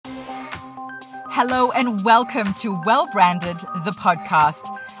Hello and welcome to Well Branded, the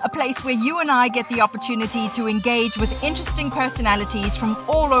podcast, a place where you and I get the opportunity to engage with interesting personalities from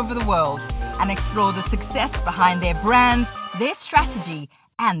all over the world and explore the success behind their brands, their strategy,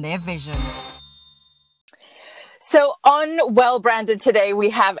 and their vision. So on Well Branded today, we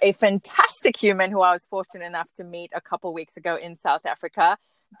have a fantastic human who I was fortunate enough to meet a couple weeks ago in South Africa,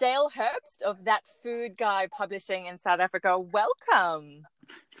 Dale Herbst of That Food Guy Publishing in South Africa. Welcome.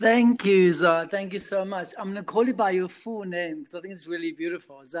 Thank you, Zah. Thank you so much. I'm going to call you by your full name because I think it's really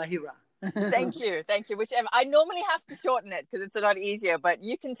beautiful, Zahira. Thank you. Whichever. I normally have to shorten it because it's a lot easier, but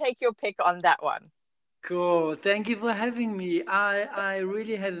you can take your pick on that one. Cool. Thank you for having me. I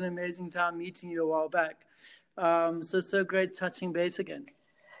really had an amazing time meeting you a while back. So it's so great touching base again.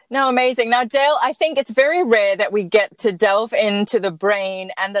 No, amazing. Now, Dale, I think it's very rare that we get to delve into the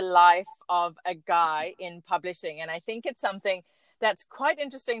brain and the life of a guy in publishing. And I think it's something that's quite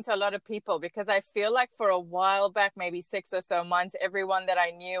interesting to a lot of people because I feel like for a while back, maybe 6 or so months, everyone that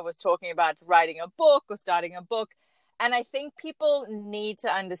I knew was talking about writing a book or starting a book. And I think people need to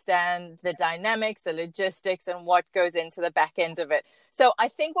understand the dynamics, the logistics, and what goes into the back end of it. So I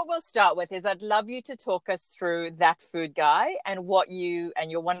think what we'll start with is I'd love you to talk us through That Food Guy and what you and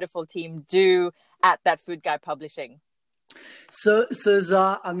your wonderful team do at That Food Guy Publishing. So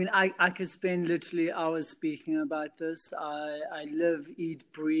Zah, I mean, I could spend literally hours speaking about this. I live, eat,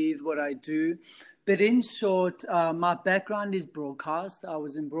 breathe what I do. But in short, my background is broadcast. I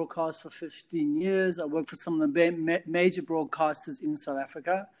was in broadcast for 15 years. I worked for some of the major broadcasters in South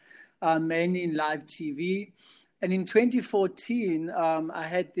Africa, mainly in live TV. And in 2014, I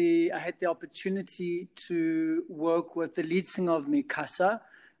had the opportunity to work with the lead singer of Mikasa,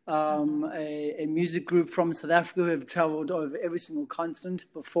 a music group from South Africa who have traveled over every single continent,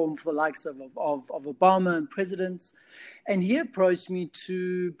 performed for the likes of Obama and presidents. And he approached me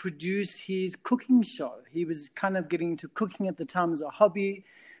to produce his cooking show. He was kind of getting into cooking at the time as a hobby.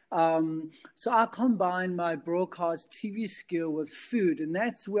 So I combined my broadcast TV skill with food. And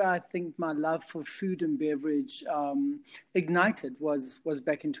that's where I think my love for food and beverage ignited was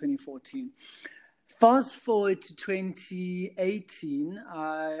back in 2014. Fast forward to 2018,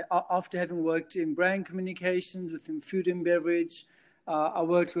 after having worked in brand communications within food and beverage, I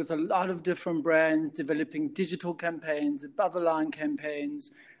worked with a lot of different brands, developing digital campaigns, above-the-line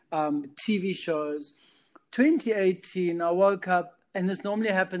campaigns, TV shows. 2018, I woke up, and this normally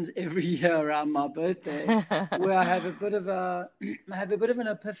happens every year around my birthday, where I have a bit of an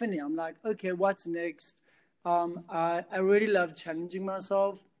epiphany. I'm like, okay, what's next? I really love challenging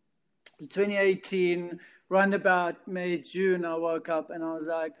myself. 2018, around about May, June, I woke up and I was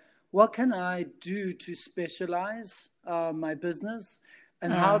like, what can I do to specialize my business?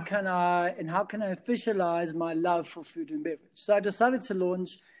 And how can I officialize my love for food and beverage? So I decided to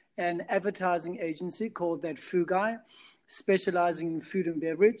launch an advertising agency called That Food Guy, specializing in food and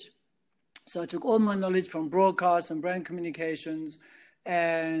beverage. So I took all my knowledge from broadcast and brand communications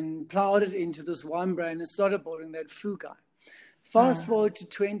and plowed it into this one brand and started building That Food Guy. Fast forward to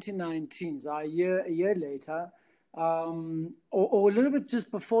 2019, so a year later, or a little bit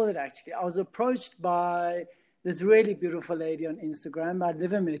just before that, actually, I was approached by this really beautiful lady on Instagram. I'd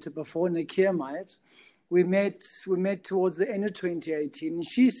never met her before, Nakia Myatt. We met towards the end of 2018, and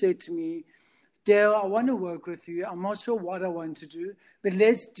she said to me, Dale, I want to work with you. I'm not sure what I want to do, but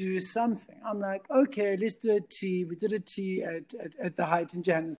let's do something. I'm like, okay, let's do a tea. We did a tea at the Hyatt in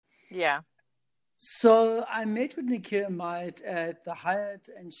Johannesburg. Yeah. So I met with Nakia Myatt at the Hyatt,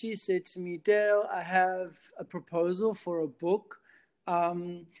 and she said to me, Dale, I have a proposal for a book.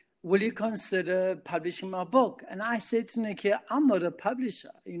 Will you consider publishing my book? And I said to Nakia, I'm not a publisher.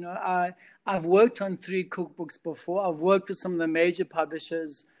 You know, I've worked on 3 cookbooks before. I've worked with some of the major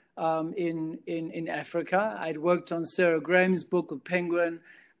publishers in Africa. I'd worked on Sarah Graham's book with Penguin.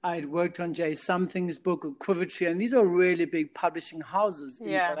 I'd worked on Jay Something's book with Quivertree. And these are really big publishing houses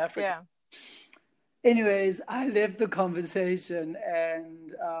in South Africa. Yeah. Anyways, I left the conversation,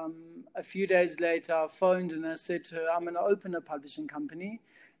 and a few days later, I phoned and I said to her, I'm going to open a publishing company.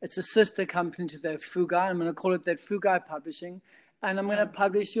 It's a sister company to That Food Guy. I'm going to call it That Food Guy Publishing, and I'm going to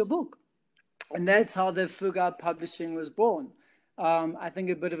publish your book. And that's how That Food Guy Publishing was born. I think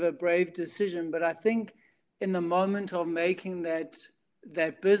a bit of a brave decision, but I think in the moment of making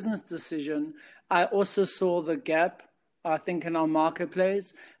that business decision, I also saw the gap, I think, in our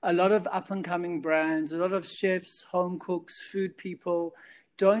marketplace. A lot of up-and-coming brands, a lot of chefs, home cooks, food people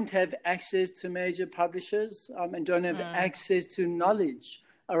don't have access to major publishers and don't have access to knowledge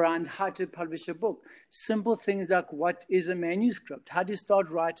around how to publish a book. Simple things like, what is a manuscript? How do you start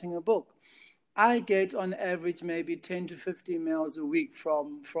writing a book? I get on average maybe 10 to 15 mails a week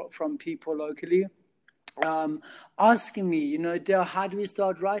from people locally, um, asking me, Dale, how do we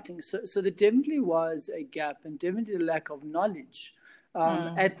start writing? So there definitely was a gap and definitely a lack of knowledge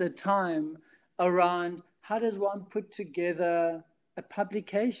at the time around how does one put together a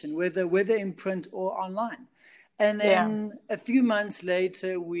publication, whether in print or online. And Yeah. then a few months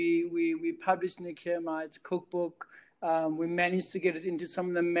later, we published Nakia Mai's cookbook. We managed to get it into some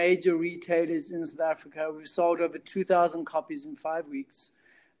of the major retailers in South Africa. We've sold over 2,000 copies in 5 weeks.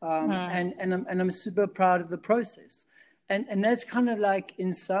 And I'm super proud of the process. And that's kind of like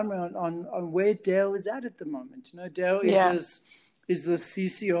in summary on where Dale is at the moment. Dale Yeah. is the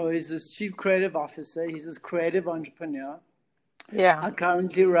CCO, he's this chief creative officer, he's this creative entrepreneur. Yeah. I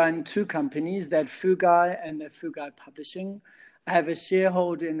currently run two companies, that Fugai and that Fugai Publishing. I have a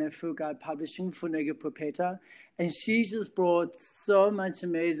shareholder in that Fugai Publishing, Funeka Pupeta, and she just brought so much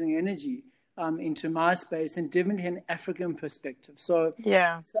amazing energy into my space and definitely an African perspective. So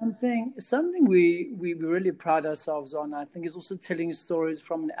Yeah. something we really pride ourselves on, I think, is also telling stories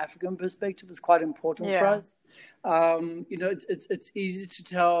from an African perspective is quite important for Yeah. us. It's easy to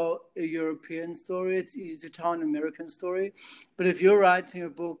tell a European story. It's easy to tell an American story. But if you're writing a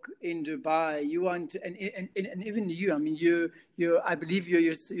book in Dubai, you want to, and even you, I mean, I believe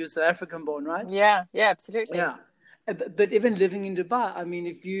you're South African born, right? Yeah. Yeah. Absolutely. Yeah. But even living in Dubai, I mean,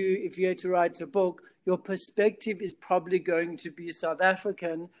 if you had to write a book, your perspective is probably going to be South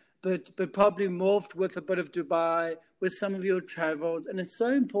African, but probably morphed with a bit of Dubai, with some of your travels, and it's so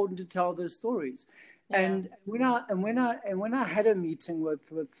important to tell those stories. Yeah. And when I had a meeting with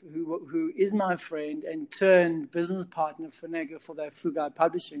who is my friend and turned business partner for Nega for that Fugai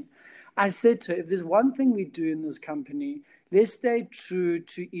Publishing, I said to her, if there's one thing we do in this company, let's stay true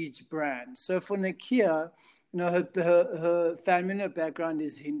to each brand. So for Nakia, her family and her background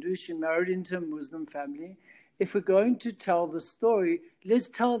is Hindu. She married into a Muslim family. If we're going to tell the story, let's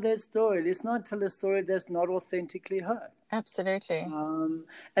tell their story. Let's not tell a story that's not authentically her. Absolutely.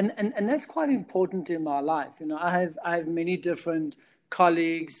 And that's quite important in my life. I have many different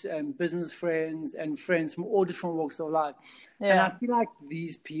colleagues and business friends and friends from all different walks of life. And I feel like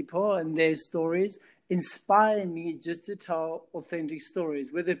these people and their stories inspire me just to tell authentic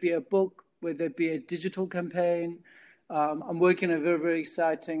stories, whether it be a book, whether it be a digital campaign. I'm working on a very, very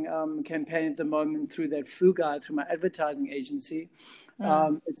exciting campaign at the moment through that Fugai, through my advertising agency.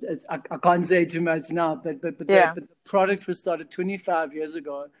 I can't say too much now, but the product was started 25 years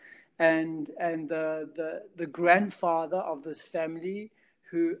ago, and the grandfather of this family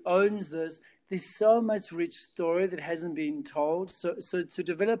who owns this, there's so much rich story that hasn't been told. So to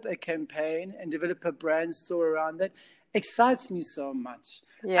develop a campaign and develop a brand story around that excites me so much.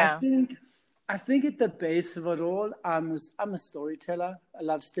 Yeah. I think at the base of it all, I'm a storyteller. I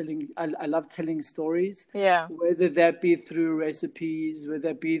love telling stories. Yeah. Whether that be through recipes, whether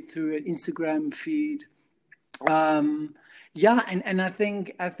that be through an Instagram feed. And I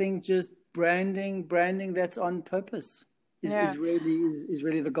think just branding that's on purpose is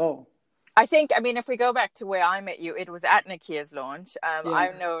really the goal. I think, I mean, if we go back to where I met you, it was at Nakia's launch.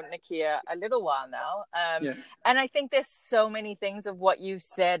 I've known Nakia a little while now. And I think there's so many things of what you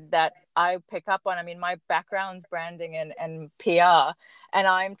said that I pick up on. I mean, my background's branding and PR, and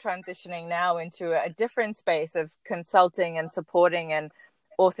I'm transitioning now into a different space of consulting and supporting and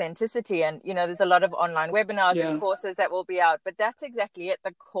authenticity. And, there's a lot of online webinars and courses that will be out, but that's exactly it.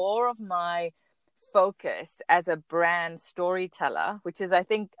 The core of my focus as a brand storyteller, which is, I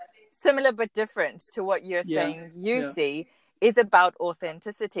think, similar but different to what you're saying see, is about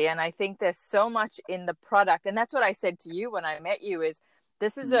authenticity. And I think there's so much in the product, and that's what I said to you when I met you, is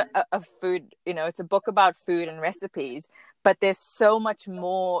this is a food, it's a book about food and recipes, but there's so much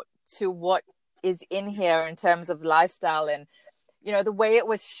more to what is in here in terms of lifestyle and the way it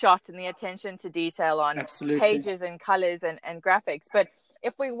was shot and the attention to detail on pages and colors and graphics. But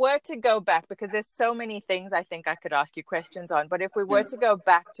if we were to go back, because there's so many things I think I could ask you questions on, but if we were to go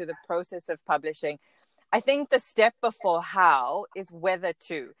back to the process of publishing, I think the step before how is whether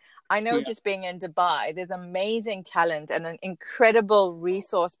to. I know just being in Dubai, there's amazing talent and an incredible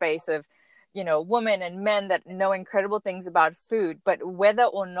resource base of, women and men that know incredible things about food, but whether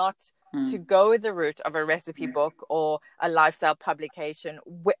or not to go the route of a recipe book or a lifestyle publication,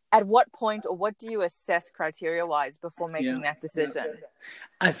 at what point or what do you assess criteria-wise before making that decision?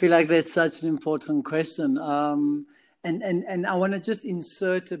 I feel like that's such an important question. And I want to just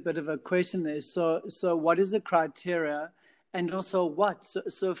insert a bit of a question there. So what is the criteria? And also what?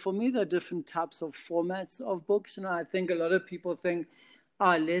 So for me, there are different types of formats of books. I think a lot of people think,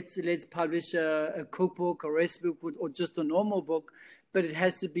 let's publish a cookbook, a recipe book, or just a normal book. but it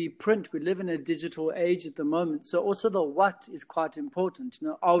has to be print. We live in a digital age at the moment. So also the what is quite important.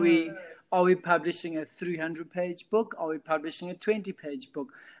 Are we publishing a 300-page book? Are we publishing a 20-page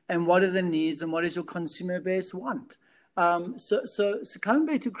book? And what are the needs and what does your consumer base want? So coming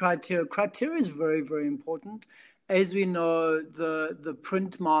back to criteria is very, very important. As we know, the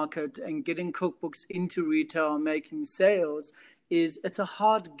print market and getting cookbooks into retail and making sales it's a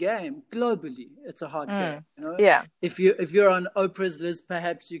hard game globally. It's a hard game. Yeah. If you're on Oprah's list,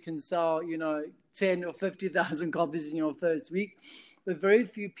 perhaps you can sell 10 or 50,000 copies in your first week. But very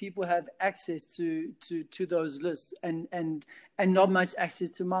few people have access to those lists and not much access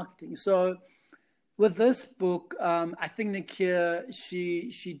to marketing. So with this book, I think Nakia,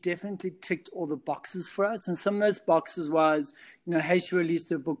 she definitely ticked all the boxes for us. And some of those boxes was, has she released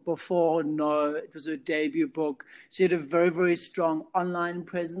her book before? No, it was her debut book. She had a very, very strong online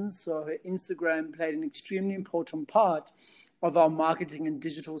presence. So her Instagram played an extremely important part of our marketing and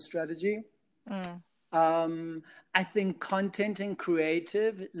digital strategy. I think content and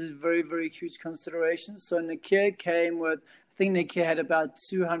creative is a very, very huge consideration. So Nakia came with, I think Nakia had about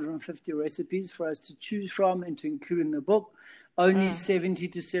 250 recipes for us to choose from and to include in the book. Only 70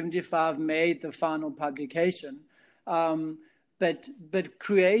 to 75 made the final publication. But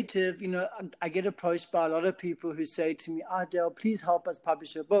creative, I get approached by a lot of people who say to me, Dale, please help us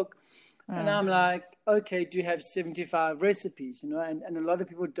publish a book. And I'm like, okay, do you have 75 recipes? And a lot of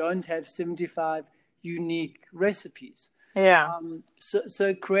people don't have 75 unique recipes. Yeah.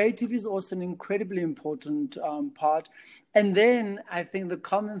 So creative is also an incredibly important part. And then I think the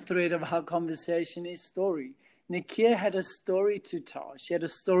common thread of our conversation is story. Nakia had a story to tell. She had a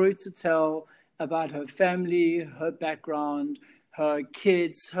story to tell about her family, her background, her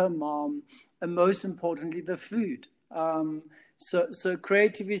kids, her mom, and most importantly, the food. So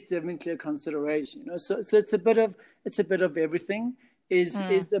creative is definitely a consideration. So it's a bit of everything. Is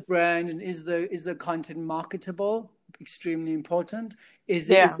the brand and is the content marketable? Extremely important. Is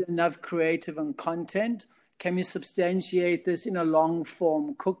there enough creative and content? Can we substantiate this in a long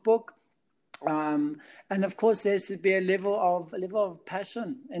form cookbook? And of course, there has to be a level of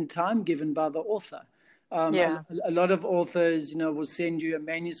passion and time given by the author. A lot of authors, will send you a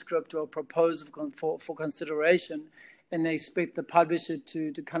manuscript or a proposal for consideration, and they expect the publisher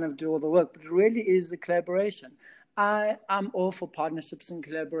to kind of do all the work. But it really is a collaboration. I'm all for partnerships and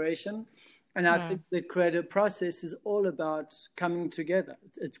collaboration. And I think the creative process is all about coming together.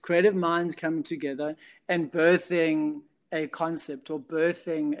 It's creative minds coming together and birthing a concept or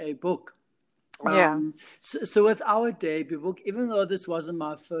birthing a book. So with our debut book, even though this wasn't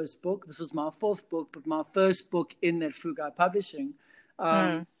my first book, this was my fourth book, but my first book in that Fugai Publishing,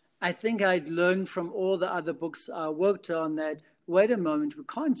 I think I'd learned from all the other books I worked on that, wait a moment, we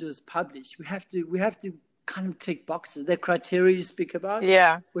can't just publish. We have to kind of tick boxes. The criteria you speak about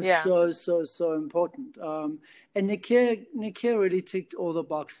was so important. And Nakia really ticked all the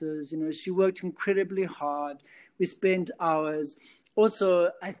boxes. She worked incredibly hard. We spent hours.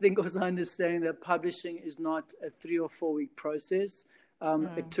 Also, I think also understanding that publishing is not a 3 or 4 week process.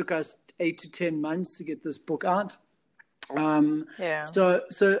 It took us 8 to 10 months to get this book out.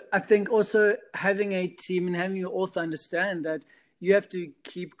 So I think also having a team and having your author understand that you have to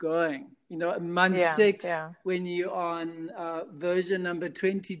keep going. Month 6, when you're on version number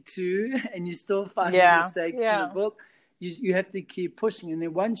 22 and you're still finding mistakes in the book, you have to keep pushing. And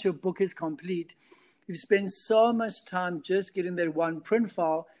then once your book is complete, you've spent so much time just getting that one print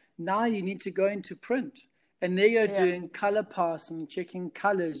file. Now you need to go into print. And there you're doing color passing, checking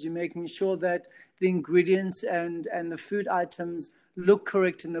colors. You're making sure that the ingredients and the food items look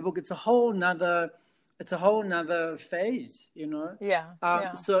correct in the book. It's a whole nother phase,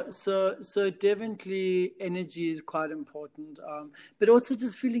 So definitely energy is quite important. But also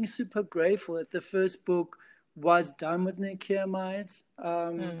just feeling super grateful that the first book was done with Nakia Might.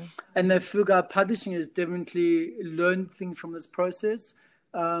 And the Fugai Publishing has definitely learned things from this process.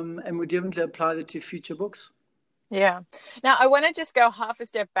 And we definitely apply that to future books. Yeah. Now, I want to just go half a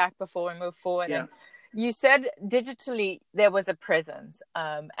step back before we move forward. Yeah. And you said digitally there was a presence.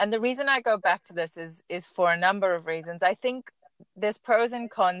 And the reason I go back to this is for a number of reasons. I think there's pros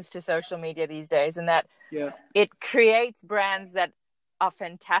and cons to social media these days, and that it creates brands that are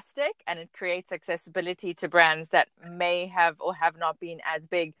fantastic, and it creates accessibility to brands that may have or have not been as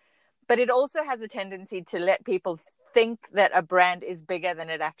big. But it also has a tendency to let people think that a brand is bigger than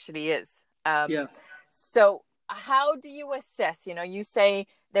it actually is. So how do you assess, you say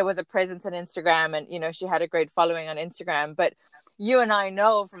there was a presence on Instagram and, she had a great following on Instagram, but you and I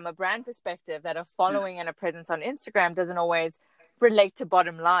know from a brand perspective that a following and a presence on Instagram doesn't always relate to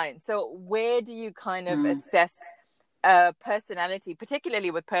bottom line. So where do you kind of assess personality,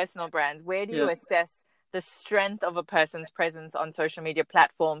 particularly with personal brands, where do you assess the strength of a person's presence on social media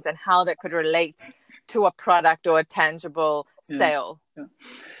platforms and how that could relate to a product or a tangible sale?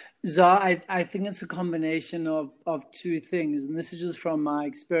 So I think it's a combination of two things, and this is just from my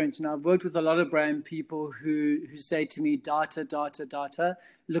experience. And I've worked with a lot of brand people who say to me, data, data, data,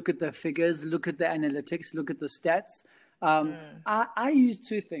 look at the figures, look at the analytics, look at the stats. I use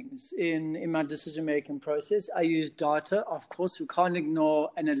two things in my decision-making process. I use data. Of course, we can't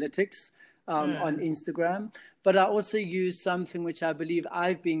ignore analytics on Instagram, but I also use something which I believe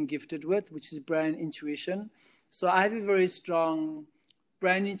I've been gifted with, which is brand intuition. So I have a very strong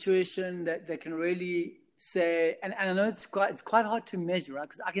brand intuition that can really say, and I know it's quite hard to measure, right?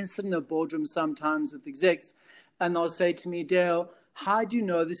 Because I can sit in a boardroom sometimes with execs and they'll say to me, Dale, how do you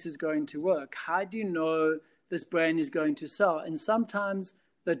know this is going to work? How do you know this brand is going to sell? And sometimes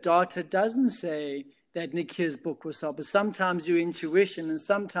the data doesn't say that Nikia's book will sell, but sometimes your intuition and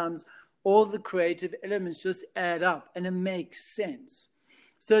sometimes all the creative elements just add up and it makes sense.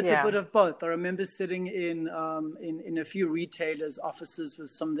 So it's a bit of both. I remember sitting in a few retailers' offices with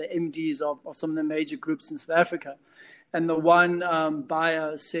some of the MDs of some of the major groups in South Africa. And the one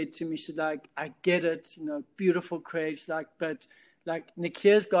buyer said to me, she's like, I get it, beautiful creative. She's like, but like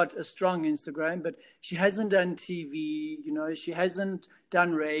Nikia's got a strong Instagram, but she hasn't done TV, she hasn't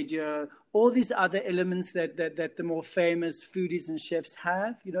done radio, all these other elements that the more famous foodies and chefs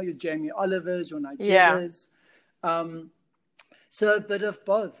have, your Jamie Olivers, your Nigellas. So a bit of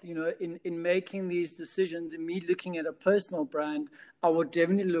both, in making these decisions, and me looking at a personal brand, I would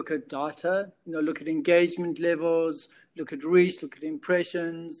definitely look at data, look at engagement levels, look at reach, look at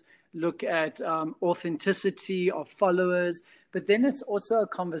impressions, look at authenticity of followers. But then it's also a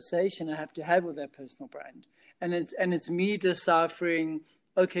conversation I have to have with that personal brand. And it's me deciphering,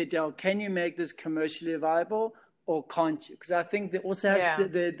 okay, Dale, can you make this commercially viable or can't you? Because I think there also has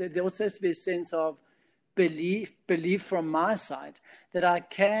to be a sense of belief from my side that I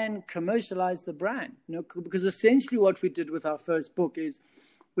can commercialize the brand, because essentially what we did with our first book is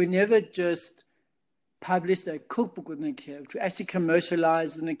we never just published a cookbook with Nikia. We actually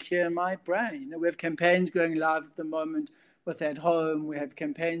commercialized the Nikia and my brand. We have campaigns going live at the moment with At Home. We have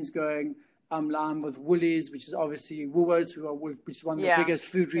campaigns going live with Woolies, which is obviously Woolworths, which is one of the biggest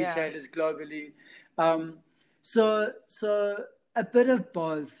food retailers globally. So a bit of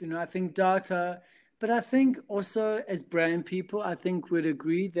both, I think data. But I think also as brand people, I think we'd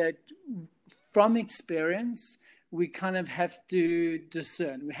agree that from experience, we kind of have to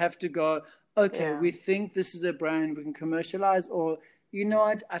discern. We have to go, okay, we think this is a brand we can commercialize, or you know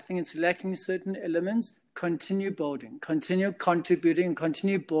what, I think it's lacking certain elements. Continue building, continue contributing, and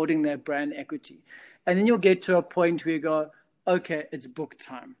continue building that brand equity. And then you'll get to a point where you go, okay, it's book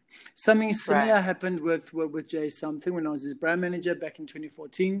time. Something similar happened with Jay Something when I was his brand manager back in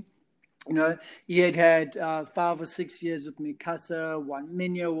 2014. He had 5 or 6 years with Mikasa, won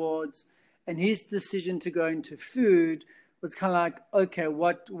many awards, and his decision to go into food was kind of like, okay,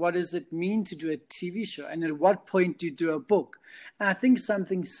 what does it mean to do a TV show? And at what point do you do a book? And I think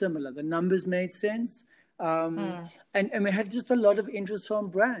something similar. The numbers made sense. And we had just a lot of interest from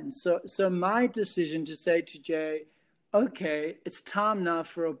brands. So my decision to say to Jay, okay, it's time now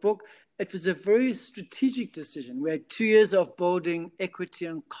for a book. It was a very strategic decision. We had 2 years of building equity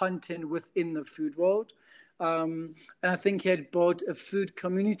and content within the food world. And I think he had built a food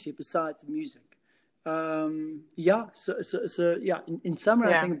community besides music. In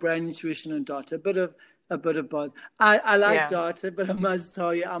summary, I think brand intuition and data, a bit of both. I like data, but I must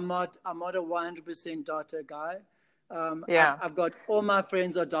tell you, I'm not a 100% data guy. I've got all my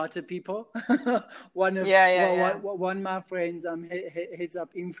friends are data people. One of my friends heads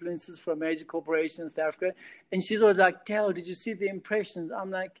up influencers for a major corporation in South Africa, and she's always like, Dale, did you see the impressions?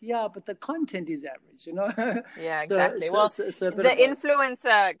 I'm like, yeah, but the content is average, Yeah, exactly. The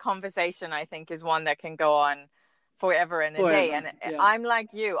influencer conversation, I think, is one that can go on forever and a day. And I'm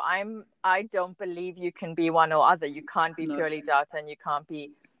like you. I don't believe you can be one or other. You can't be purely data, and you can't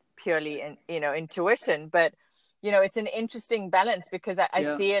be purely intuition, but it's an interesting balance, because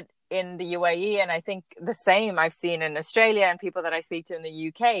I see it in the UAE, and I think the same I've seen in Australia and people that I speak to in the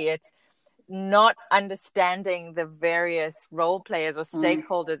UK. It's not understanding the various role players or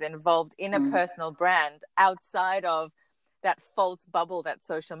stakeholders involved in a personal brand outside of that false bubble that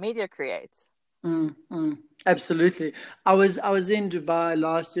social media creates. Absolutely. I was in Dubai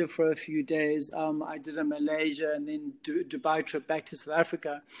last year for a few days. I did a Malaysia and then Dubai trip back to South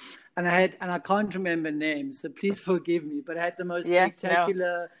Africa, and I can't remember names, so please forgive me. But I had the most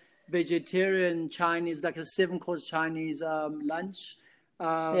spectacular vegetarian Chinese, like a 7-course Chinese lunch.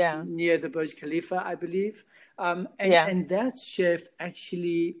 Yeah. near the Burj Khalifa, I believe. Yeah. And that chef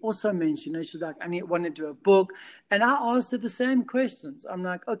actually also mentioned, she was like, want to do a book. And I asked her the same questions. I'm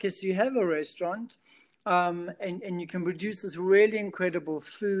like, okay, so you have a restaurant, and you can produce this really incredible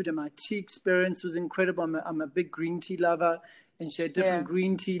food. And my tea experience was incredible. I'm a big green tea lover, and she had different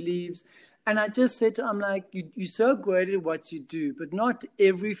green tea leaves. And I just said to her, I'm like, you're so great at what you do, but not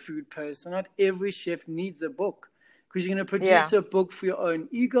every food person, not every chef needs a book. Because you're going to produce a book for your own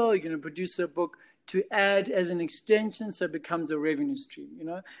ego. You're going to produce a book to add as an extension, so it becomes a revenue stream,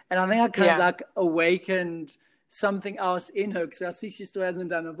 And I think I kind of like awakened something else in her, because I see she still hasn't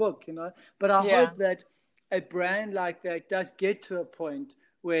done a book, But I hope that a brand like that does get to a point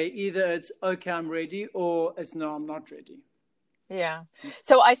where either it's, okay, I'm ready, or it's, no, I'm not ready. Yeah.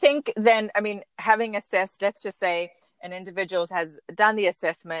 So I think then, having assessed, let's just say an individual has done the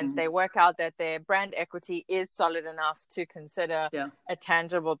assessment, they work out that their brand equity is solid enough to consider a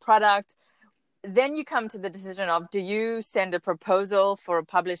tangible product. Then you come to the decision of, do you send a proposal for a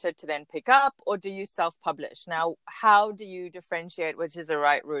publisher to then pick up, or do you self-publish? Now, how do you differentiate which is the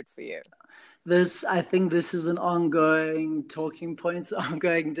right route for you? I think this is an ongoing talking point,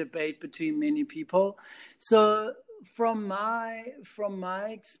 ongoing debate between many people. So from my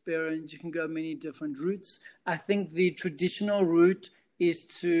experience, you can go many different routes. I think the traditional route is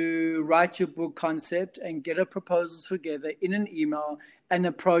to write your book concept and get a proposal together in an email and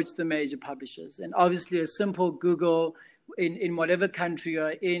approach the major publishers. And obviously a simple Google in whatever country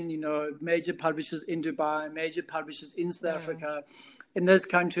you're in, major publishers in Dubai, major publishers in South Africa. In those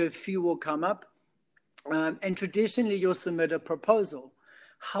countries, a few will come up. And traditionally, you'll submit a proposal.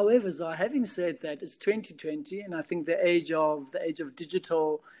 However, Zah, having said that, it's 2020, and I think the age of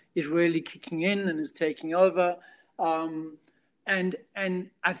digital is really kicking in and is taking over. And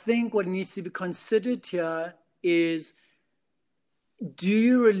I think what needs to be considered here is, do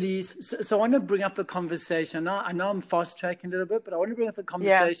you release? So I want to bring up the conversation. I know I'm fast tracking a little bit, but I want to bring up the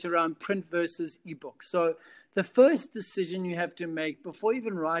conversation around print versus ebook. So the first decision you have to make before you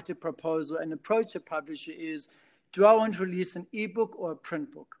even write a proposal and approach a publisher is, do I want to release an ebook or a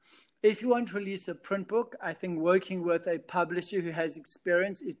print book? If you want to release a print book, I think working with a publisher who has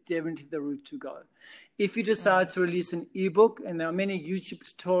experience is definitely the route to go. If you decide to release an ebook, and there are many YouTube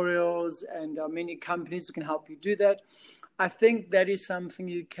tutorials and there are many companies who can help you do that, I think that is something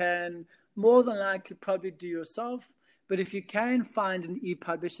you can more than likely probably do yourself. But if you can find an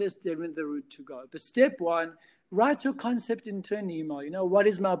e-publisher, it's definitely the route to go. But step one, write your concept into an email. What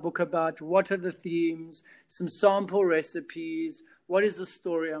is my book about? What are the themes? Some sample recipes. What is the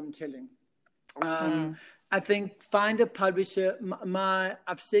story I'm telling? I think find a publisher.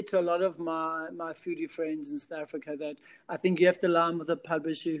 I've said to a lot of my foodie friends in South Africa that I think you have to align with a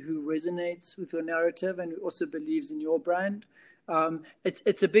publisher who resonates with your narrative and who also believes in your brand.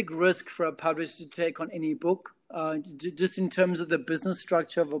 It's a big risk for a publisher to take on any book, just in terms of the business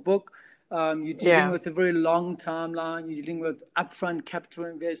structure of a book. You're dealing with a very long timeline. You're dealing with upfront capital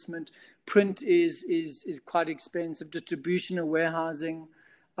investment. Print is quite expensive. Distribution and warehousing.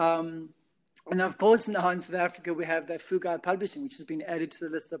 And of course, now in South Africa, we have that Fugai Publishing, which has been added to the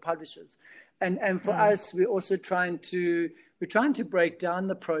list of publishers. And for us, we're also trying to break down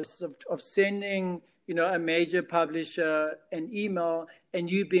the process of sending, a major publisher an email and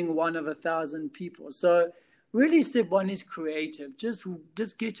you being one of 1,000 people. So really, step one is creative. Just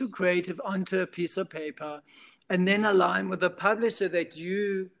get your creative onto a piece of paper and then align with a publisher that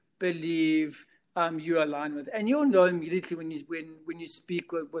you believe you align with. And you'll know immediately when you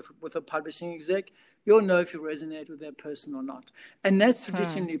speak with a publishing exec, you'll know if you resonate with that person or not. And that's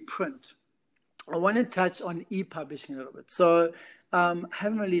traditionally print. I want to touch on e-publishing a little bit. So I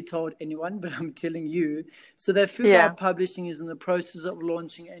haven't really told anyone, but I'm telling you. So that Fugai Publishing is in the process of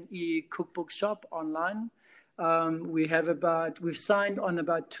launching an e-cookbook shop online. We've signed on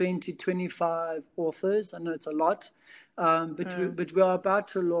about 25 authors. I know it's a lot, but we are about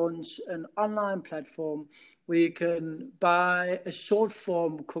to launch an online platform where you can buy a short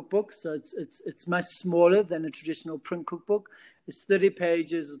form cookbook. So it's much smaller than a traditional print cookbook. It's 30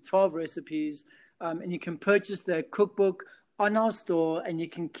 pages, 12 recipes, and you can purchase that cookbook on our store, and you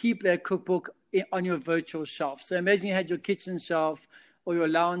can keep that cookbook on your virtual shelf. So imagine you had your kitchen shelf or your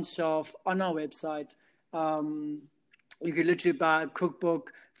lounge shelf on our website. You could literally buy a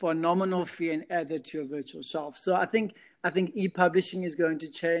cookbook for a nominal fee and add that to your virtual shelf. So I think e-publishing is going to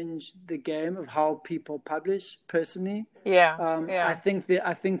change the game of how people publish. Personally, I think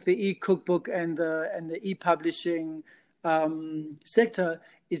the e-cookbook and the e-publishing sector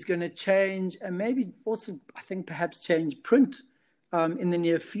is going to change, and maybe also I think perhaps change print in the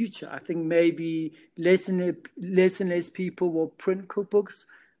near future. I think maybe less and less people will print cookbooks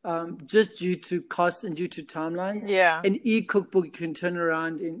just due to cost and due to timelines. Yeah. An e-cookbook you can turn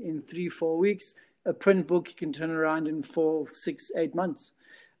around in 3-4 weeks. A print book you can turn around in 4, 6, 8 months.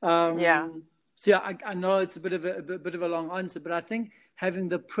 Yeah. So yeah, I know it's a bit of a long answer, but I think having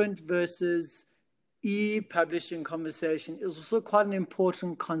the print versus e-publishing conversation is also quite an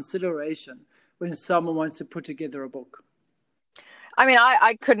important consideration when someone wants to put together a book. I mean,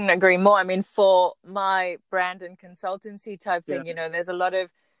 I couldn't agree more. I mean, for my brand and consultancy type thing, Yeah. there's a lot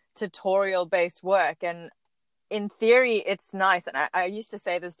of tutorial based work. And in theory, it's nice. And I used to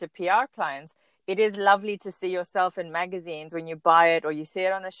say this to PR clients. It is lovely to see yourself in magazines when you buy it or you see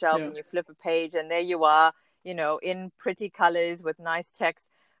it on a shelf and you flip a page and there you are, in pretty colors with nice text.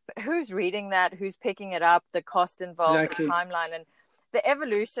 But who's reading that? Who's picking it up? The cost involved, Exactly. the timeline, and the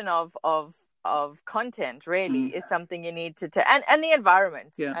evolution of content really is something you need to and the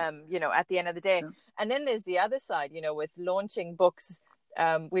environment, at the end of the day. And then there's the other side, with launching books.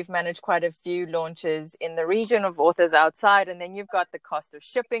 We've managed quite a few launches in the region of authors outside, and then you've got the cost of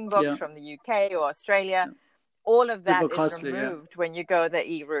shipping books from the UK or Australia. All of that is removed when you go the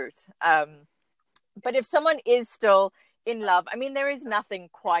e-route. But if someone is still in love, I mean, there is nothing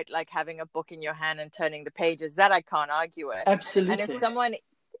quite like having a book in your hand and turning the pages. That I can't argue with. Absolutely. And if someone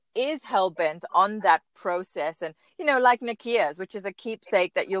is hell-bent on that process, and like Nakia's, which is a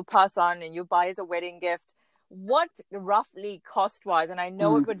keepsake that you'll pass on and you buy as a wedding gift, what roughly cost-wise, and I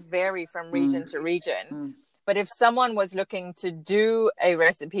know it would vary from region to region, but if someone was looking to do a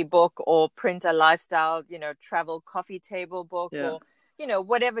recipe book or print a lifestyle, travel coffee table book or,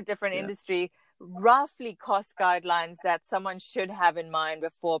 whatever different industry, roughly cost guidelines that someone should have in mind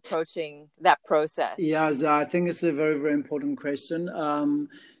before approaching that process? Yeah, so I think it's a very, very important question.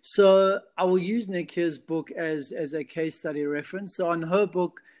 So I will use Nikia's book as a case study reference. So on her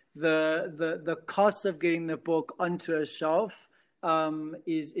book, the cost of getting the book onto a shelf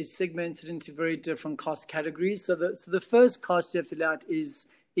is segmented into very different cost categories. So the first cost you have to lay out is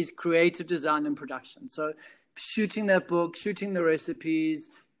creative design and production. So shooting that book, shooting the recipes,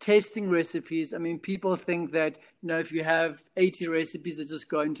 testing recipes. I mean, people think that, if you have 80 recipes that just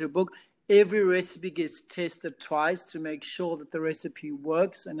go into a book, every recipe gets tested twice to make sure that the recipe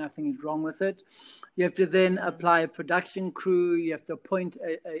works and nothing is wrong with it. You have to then apply a production crew. You have to appoint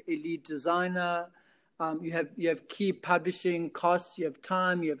a lead designer. You have key publishing costs. You have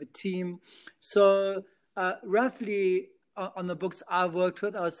time. You have a team. So roughly on the books I've worked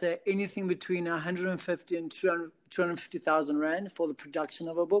with, I would say anything between 150 and 250,000 Rand for the production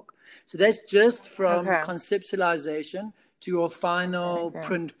of a book. So that's just from conceptualization to your final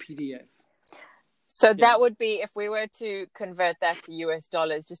print PDF. So that would be, if we were to convert that to US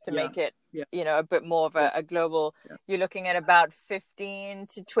dollars, just to make it, a bit more of a global, you're looking at about 15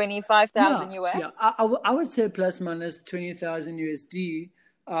 to 25,000 US? Yeah, I would say plus minus 20,000 USD.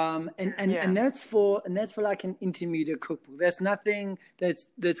 And that's for like an intermediate cookbook. There's nothing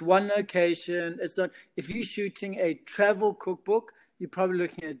that's one location. It's not, if you're shooting a travel cookbook, you're probably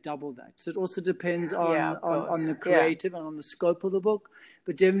looking at double that. So it also depends on the creative and on the scope of the book,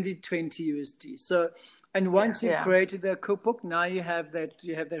 but definitely 20 USD. So, and once you've created that cookbook, now you have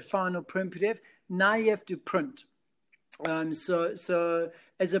that final print PDF. Now you have to print. So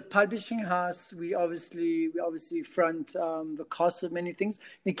as a publishing house, we obviously front the cost of many things.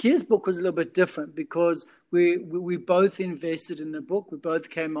 Nakia's book was a little bit different because we both invested in the book. We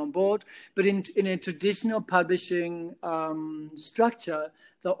both came on board. But in a traditional publishing structure,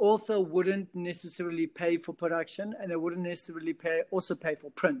 the author wouldn't necessarily pay for production, and they wouldn't necessarily pay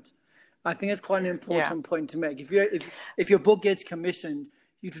for print. I think it's quite an important point to make. If your book gets commissioned,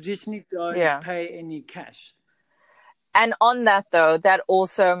 you traditionally don't pay any cash. And on that, though, that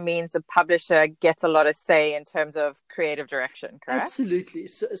also means the publisher gets a lot of say in terms of creative direction, correct? Absolutely.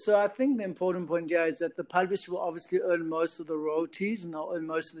 So I think the important point here is that the publisher will obviously earn most of the royalties and they'll earn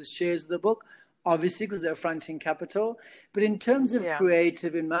most of the shares of the book, obviously, because they're fronting capital. But in terms of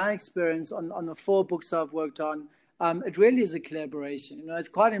creative, in my experience, on the 4 books I've worked on, it really is a collaboration. It's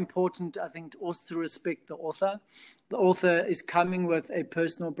quite important, I think, also to respect the author. The author is coming with a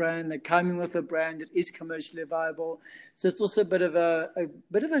personal brand. They're coming with a brand that is commercially viable. So it's also a bit of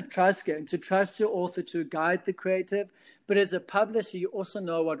a trust game, to trust your author to guide the creative. But as a publisher, you also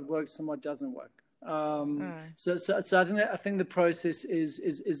know what works and what doesn't work. So I think the process is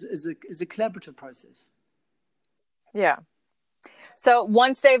a collaborative process. Yeah. So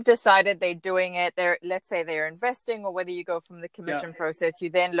once they've decided they're doing it, let's say they're investing, or whether you go from the commission process, you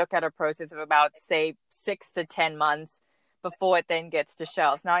then look at a process of about, say, 6 to 10 months before it then gets to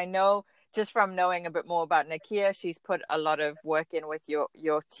shelves. Now, I know just from knowing a bit more about Nakia, she's put a lot of work in with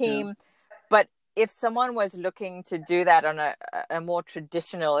your team. Yeah. But if someone was looking to do that on a more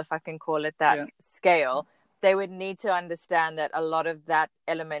traditional, if I can call it that, scale, they would need to understand that a lot of that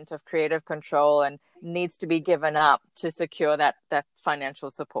element of creative control and needs to be given up to secure that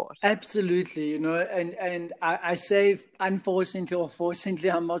financial support. Absolutely, you know, and I say unfortunately or fortunately,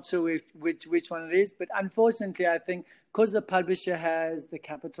 I'm not sure which one it is, but unfortunately, I think because the publisher has the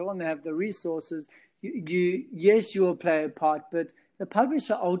capital and they have the resources, yes, you will play a part, but the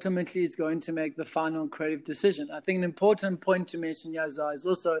publisher ultimately is going to make the final creative decision. I think an important point to mention, Yazar, is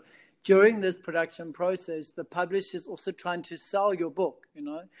also during this production process, the publisher is also trying to sell your book. You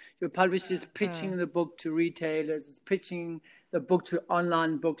know, your publisher is pitching the book to retailers, it's pitching the book to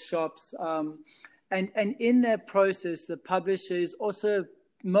online bookshops, and in that process, the publisher is also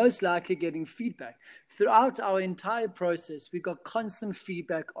most likely getting feedback. Throughout our entire process, we got constant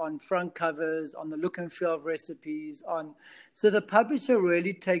feedback on front covers, on the look and feel of recipes, so the publisher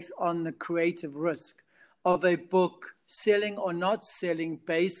really takes on the creative risk of a book selling or not selling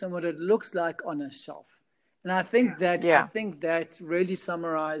based on what it looks like on a shelf. And I think that really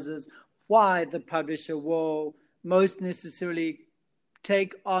summarizes why the publisher will most necessarily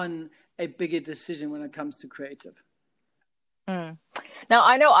take on a bigger decision when it comes to creative. Now,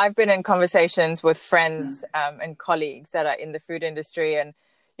 I know I've been in conversations with friends and colleagues that are in the food industry and,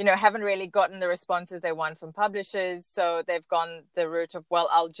 you know, haven't really gotten the responses they want from publishers. So they've gone the route of, well,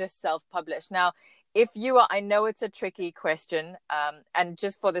 I'll just self-publish. Now, if you are, I know it's a tricky question, and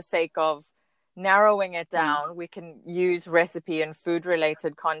just for the sake of narrowing it down, we can use recipe and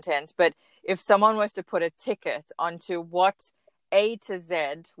food-related content. But if someone was to put a ticket onto what A to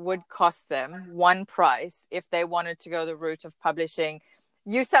Z would cost them, one price, if they wanted to go the route of publishing,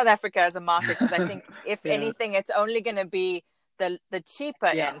 use South Africa as a market, because I think if anything, it's only going to be the cheaper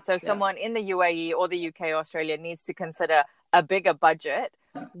end. So someone in the UAE or the UK or Australia needs to consider a bigger budget.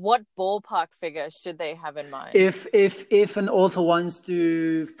 What ballpark figure should they have in mind? If an author wants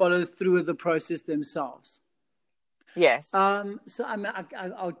to follow through with the process themselves. Yes. So I mean,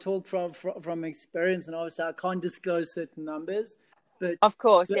 I'll talk from experience, and obviously I can't disclose certain numbers, but of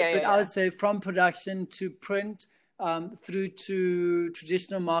course, but I would say from production to print, through to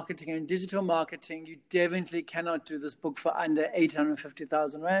traditional marketing and digital marketing, you definitely cannot do this book for under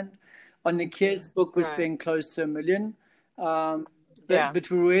 850,000 rand. On Nakia's book was being close to 1 million. But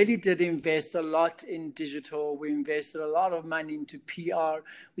we really did invest a lot in digital. We invested a lot of money into PR,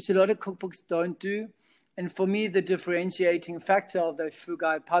 which a lot of cookbooks don't do. And for me, the differentiating factor of the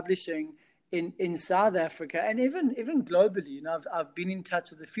Fugai publishing in South Africa and even globally, you know, I've been in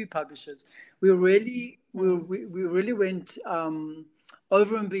touch with a few publishers. We really went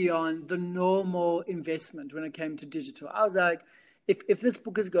over and beyond the normal investment when it came to digital. I was like, if this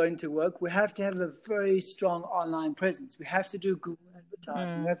book is going to work, we have to have a very strong online presence. We have to do Google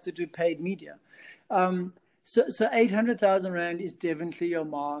advertising. We have to do paid media. So 800,000 Rand is definitely your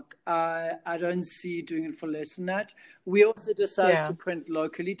mark. I don't see doing it for less than that. We also decided to print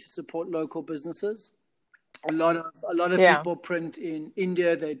locally to support local businesses. A lot of people print in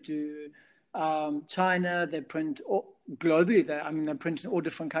India. They do China. They print globally. They print in all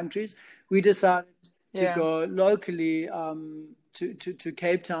different countries. We decided to go locally to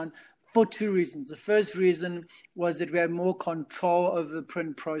Cape Town for two reasons. The first reason was that we had more control over the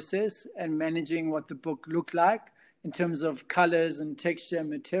print process and managing what the book looked like in terms of colors and texture and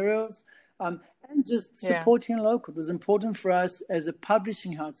materials, and just supporting local. It was important for us as a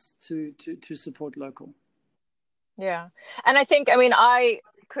publishing house to support local. Yeah. And I think, I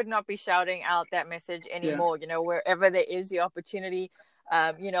could not be shouting out that message anymore. You know, wherever there is the opportunity,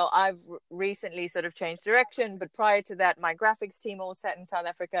 I've recently sort of changed direction, but prior to that, my graphics team all sat in South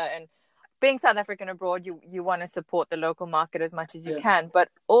Africa, and being South African abroad, you want to support the local market as much as you can, but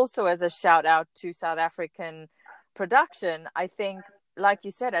also as a shout out to South African production. I think, like you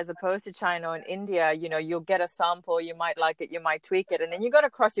said, as opposed to China and India, you know, you'll get a sample, you might like it, you might tweak it, and then you got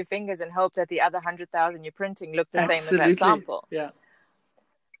to cross your fingers and hope that the other 100,000 you're printing look the same as that sample. Yeah.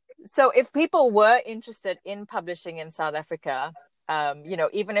 So if people were interested in publishing in South Africa,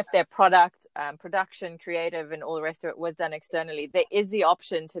 even if their product, production, creative, and all the rest of it was done externally, there is the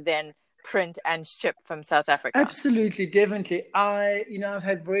option to then print and ship from South Africa. Absolutely, definitely. I've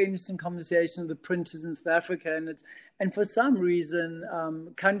had very interesting conversations with printers in South Africa, and for some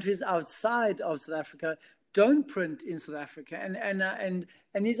reason, countries outside of South Africa don't print in South Africa, and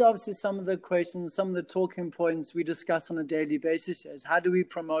these are obviously some of the questions, some of the talking points we discuss on a daily basis. Is how do we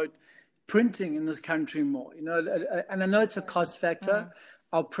promote printing in this country more? You know, and I know it's a cost factor.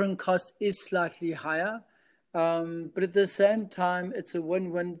 Our print cost is slightly higher. But at the same time, it's a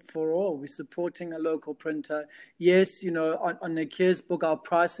win-win for all. We're supporting a local printer. Yes, on Nakia's book, our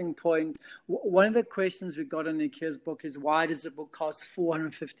pricing point, one of the questions we got on Nakia's book is, why does the book cost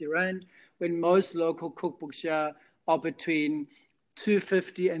 450 Rand when most local cookbooks here are between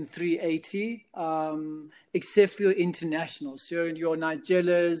 250 and 380, except for your international. So your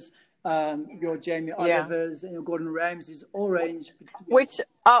Nigellas, your Jamie Olivers, and your Gordon Ramsays, all range. Which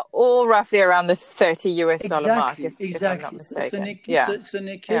are all roughly around the $30 mark, if I'm not mistaken. So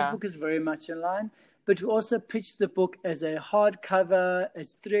Nikia's book is very much in line. But we also pitched the book as a hardcover,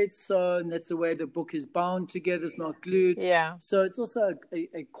 as thread sewn. That's the way the book is bound together. It's not glued. Yeah. So it's also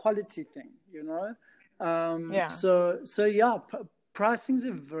a quality thing, pricing is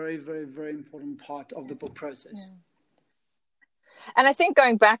a very, very, very important part of the book process. Yeah. And I think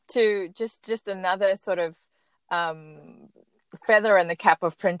going back to just another sort of feather in the cap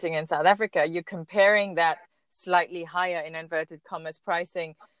of printing in South Africa, you're comparing that slightly higher, in inverted commas,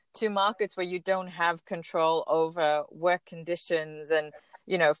 pricing to markets where you don't have control over work conditions and,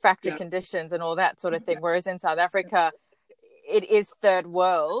 factory conditions and all that sort of thing. Whereas in South Africa, it is third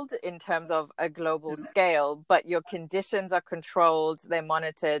world in terms of a global scale, but your conditions are controlled, they're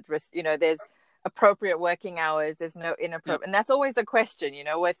monitored, there's appropriate working hours, there's no inappropriate. And that's always a question,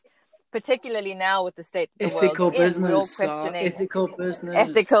 with particularly now with the state of the ethical world, we're all questioning ethical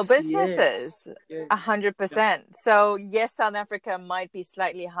businesses, yes. 100%. So yes, South Africa might be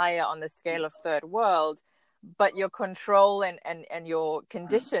slightly higher on the scale of third world, but your control and your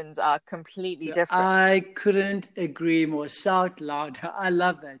conditions are completely different. I couldn't agree more. Shout loud. I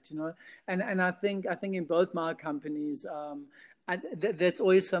love that, and I think in both my companies, that's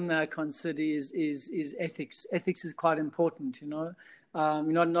always something I consider is ethics. Ethics is quite important, not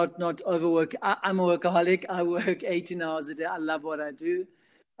overwork. I'm a workaholic. I work 18 hours a day. I love what I do.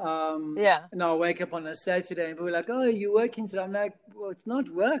 And I'll wake up on a Saturday and people are like, "Oh, you're working today." I'm like, "Well, it's not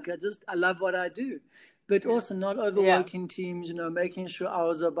work. I love what I do." But also not overworking teams, making sure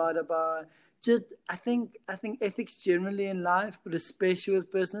hours are by. Just I think ethics generally in life, but especially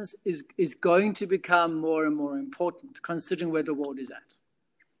with business, is going to become more and more important, considering where the world is at.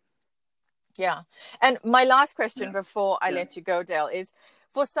 Yeah. And my last question before I let you go, Dale, is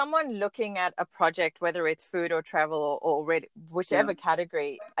for someone looking at a project, whether it's food or travel or whichever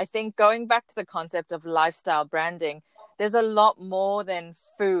category, I think going back to the concept of lifestyle branding, there's a lot more than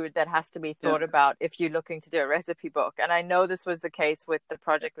food that has to be thought about if you're looking to do a recipe book. And I know this was the case with the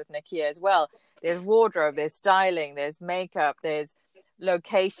project with Nakia as well. There's wardrobe, there's styling, there's makeup, there's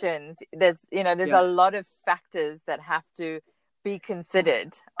locations, there's a lot of factors that have to be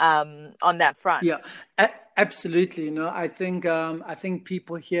considered on that front. Absolutely. I think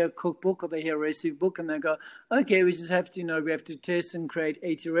people hear cookbook or they hear recipe book and they go, okay, we just have to, we have to test and create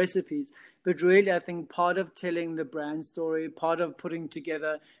 80 recipes. But really, I think part of telling the brand story, part of putting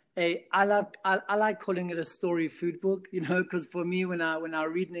together I like calling it a story food book, because for me, when I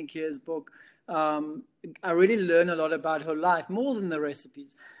read Nakia's book, I really learn a lot about her life, more than the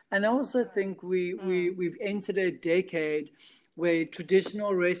recipes. And I also think we've entered a decade where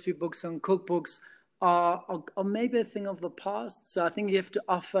traditional recipe books and cookbooks are maybe a thing of the past. So I think you have to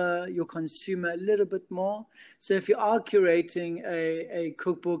offer your consumer a little bit more. So if you are curating a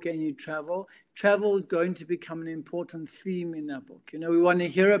cookbook and you travel is going to become an important theme in that book. We want to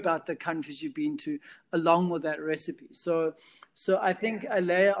hear about the countries you've been to along with that recipe. So I think a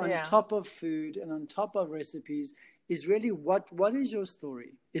layer on top of food and on top of recipes is really what is your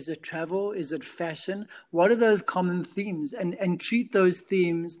story? Is it travel? Is it fashion? What are those common themes? And treat those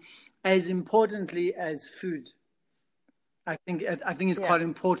themes as importantly as food. I think it's quite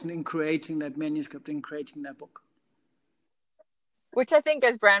important in creating that manuscript, in creating that book. Which I think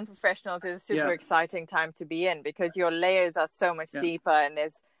as brand professionals is a super exciting time to be in, because your layers are so much deeper and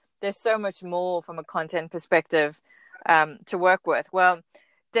there's so much more from a content perspective to work with. Well,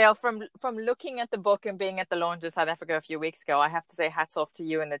 Dale, from looking at the book and being at the launch in South Africa a few weeks ago, I have to say hats off to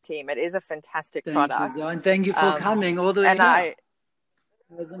you and the team. It is a fantastic product. Thank you, Zoe. Thank you for coming all the way here.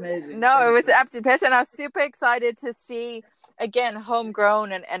 It was amazing. No, it was an absolute pleasure. And I was super excited to see, again,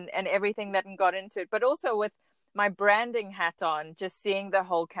 homegrown and everything that got into it. But also with my branding hat on, just seeing the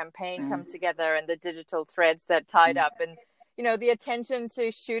whole campaign come together and the digital threads that tied up. And, the attention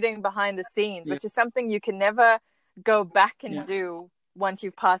to shooting behind the scenes, which is something you can never go back and do once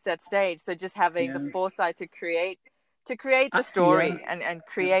you've passed that stage. So just having the foresight to to create the story and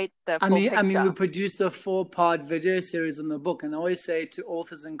create the full picture. I mean, we produced a 4-part video series in the book, and I always say to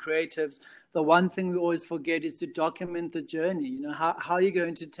authors and creatives, the one thing we always forget is to document the journey. You know, how are you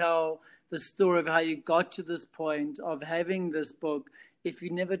going to tell the story of how you got to this point of having this book if you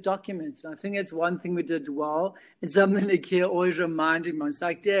never document it? I think it's one thing we did well. It's something that Kia always reminded me. It's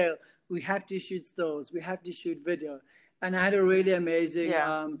like, Dale, we have to shoot stills, we have to shoot video. And I had a really amazing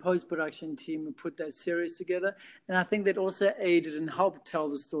post-production team who put that series together. And I think that also aided and helped tell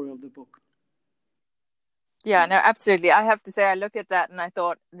the story of the book. Yeah, no, absolutely. I have to say, I looked at that and I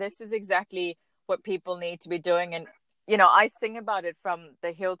thought, this is exactly what people need to be doing. And, you know, I sing about it from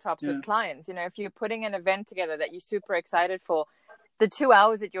the hilltops with clients. You know, if you're putting an event together that you're super excited for, the 2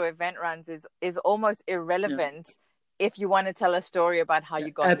 hours that your event runs is almost irrelevant if you want to tell a story about how you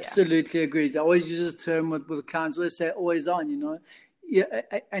got here. Absolutely agreed. I always use this term with clients. I always say always on, you know. Yeah,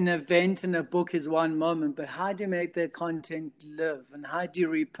 an event and a book is one moment, but how do you make their content live? And how do you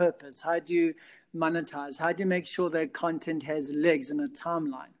repurpose? How do you monetize? How do you make sure that content has legs and a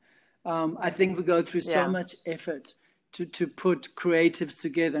timeline? I think we go through so much effort to put creatives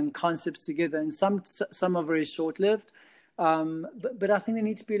together and concepts together, and some are very short-lived. But I think they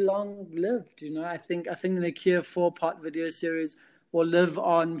need to be long-lived. You know, I think the Nakia 4-part video series will live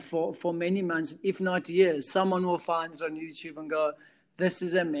on for many months, if not years. Someone will find it on YouTube and go, "This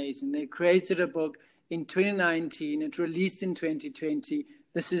is amazing. They created a book in 2019. It released in 2020.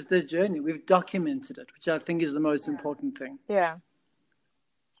 This is the journey. We've documented it," which I think is the most important thing. Yeah.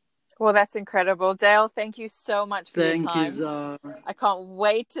 Well, that's incredible. Dale, thank you so much for your time. Thank you, Zara. I can't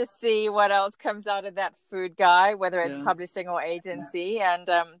wait to see what else comes out of that food guy, whether it's publishing or agency. And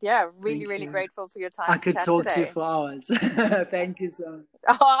really grateful for your time. I could talk to you for hours. Thank you so much.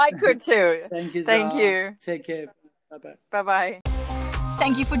 Oh, I could too. Thank you, Zara. Thank you. Take care. Bye-bye. Bye-bye.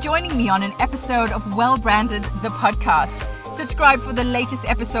 Thank you for joining me on an episode of Well Branded, the podcast. Subscribe for the latest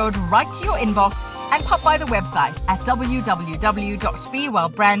episode right to your inbox and pop by the website at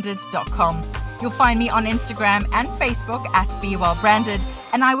www.bewellbranded.com. You'll find me on Instagram and Facebook at BeWellBranded,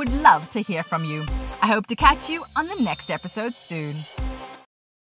 and I would love to hear from you. I hope to catch you on the next episode soon.